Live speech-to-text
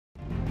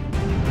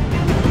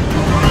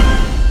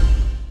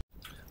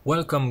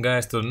Welcome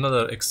guys to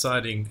another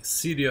exciting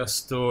Cydia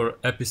store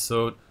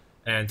episode,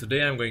 and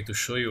today I'm going to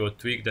show you a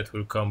tweak that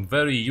will come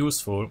very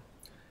useful,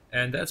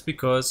 and that's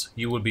because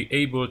you will be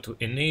able to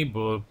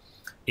enable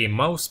a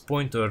mouse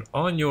pointer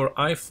on your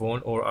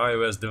iPhone or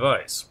iOS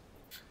device.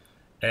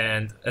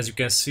 And as you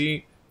can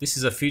see, this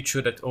is a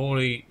feature that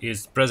only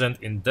is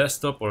present in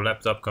desktop or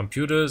laptop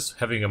computers.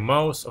 Having a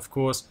mouse, of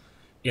course,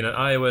 in an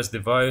iOS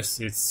device,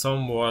 it's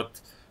somewhat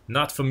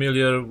not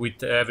familiar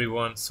with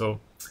everyone, so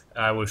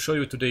I will show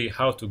you today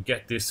how to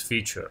get this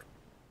feature.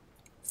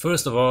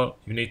 First of all,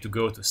 you need to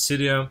go to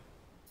Cydia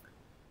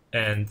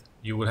and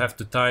you will have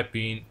to type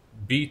in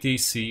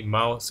BTC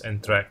Mouse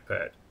and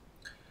Trackpad.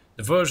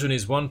 The version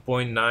is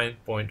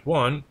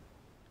 1.9.1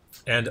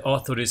 and the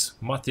author is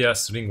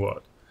Matthias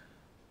Ringwald.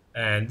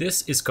 And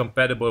this is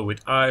compatible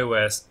with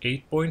iOS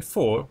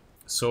 8.4,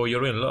 so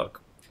you're in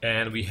luck.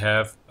 And we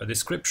have a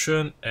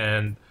description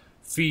and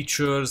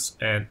features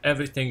and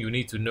everything you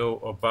need to know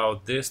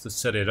about this to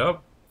set it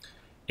up.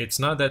 It's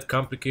not that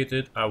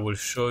complicated. I will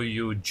show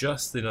you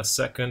just in a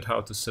second how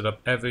to set up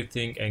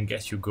everything and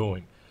get you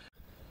going.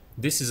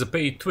 This is a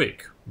paid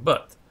tweak,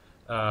 but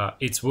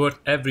it's worth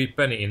every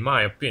penny in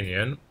my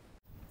opinion.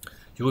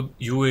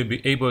 You will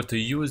be able to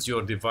use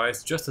your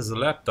device just as a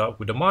laptop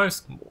with a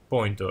mouse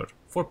pointer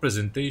for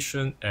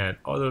presentation and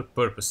other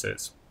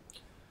purposes.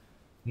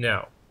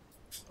 Now,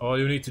 all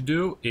you need to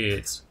do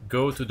is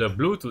go to the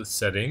Bluetooth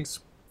settings,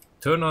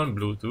 turn on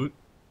Bluetooth,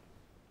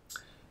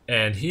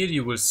 and here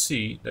you will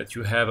see that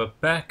you have a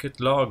packet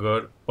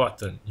logger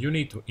button. You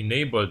need to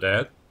enable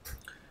that.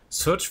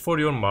 Search for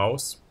your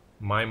mouse.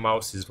 My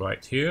mouse is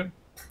right here.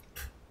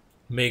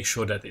 Make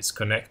sure that it's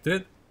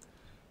connected.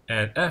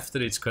 And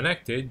after it's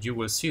connected, you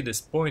will see this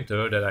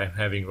pointer that I'm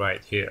having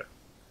right here.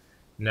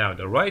 Now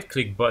the right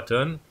click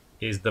button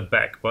is the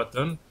back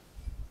button,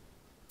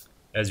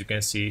 as you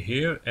can see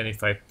here. And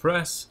if I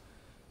press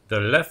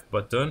the left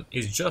button,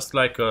 it's just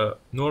like a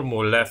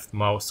normal left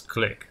mouse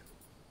click,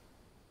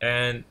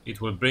 and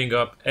it will bring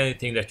up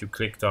anything that you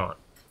clicked on.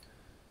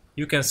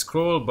 You can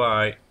scroll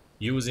by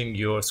using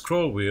your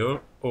scroll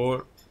wheel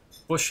or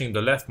pushing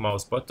the left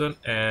mouse button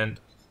and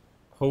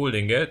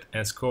holding it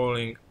and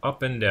scrolling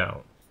up and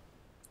down.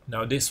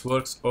 Now this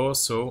works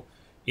also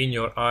in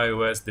your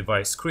iOS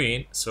device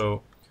screen,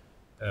 so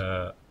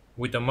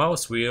with the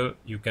mouse wheel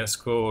you can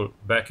scroll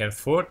back and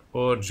forth,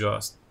 or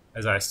just,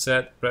 as I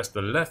said, press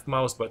the left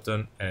mouse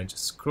button and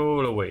just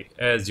scroll away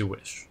as you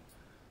wish.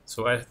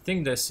 So I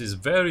think this is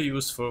very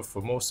useful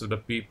for most of the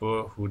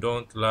people who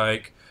don't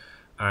like,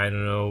 I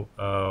don't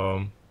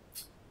know,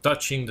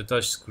 touching the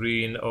touch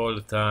screen all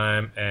the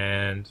time,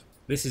 and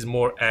this is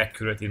more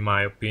accurate in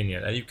my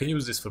opinion. And you can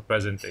use this for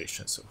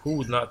presentation. So who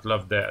would not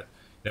love that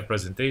in a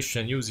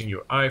presentation using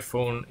your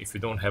iPhone if you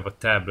don't have a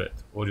tablet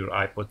or your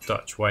iPod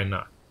Touch? Why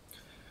not?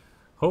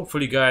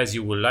 Hopefully guys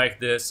you will like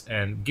this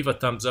and give a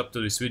thumbs up to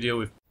this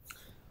video.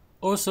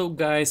 Also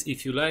guys,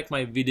 if you like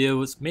my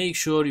videos, make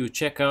sure you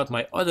check out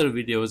my other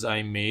videos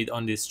I made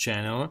on this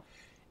channel.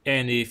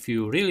 And if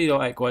you really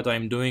like what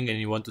I'm doing and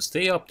you want to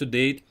stay up to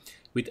date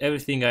with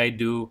everything I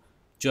do,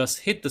 just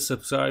hit the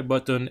subscribe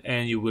button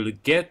and you will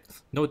get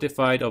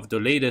notified of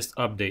the latest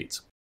updates.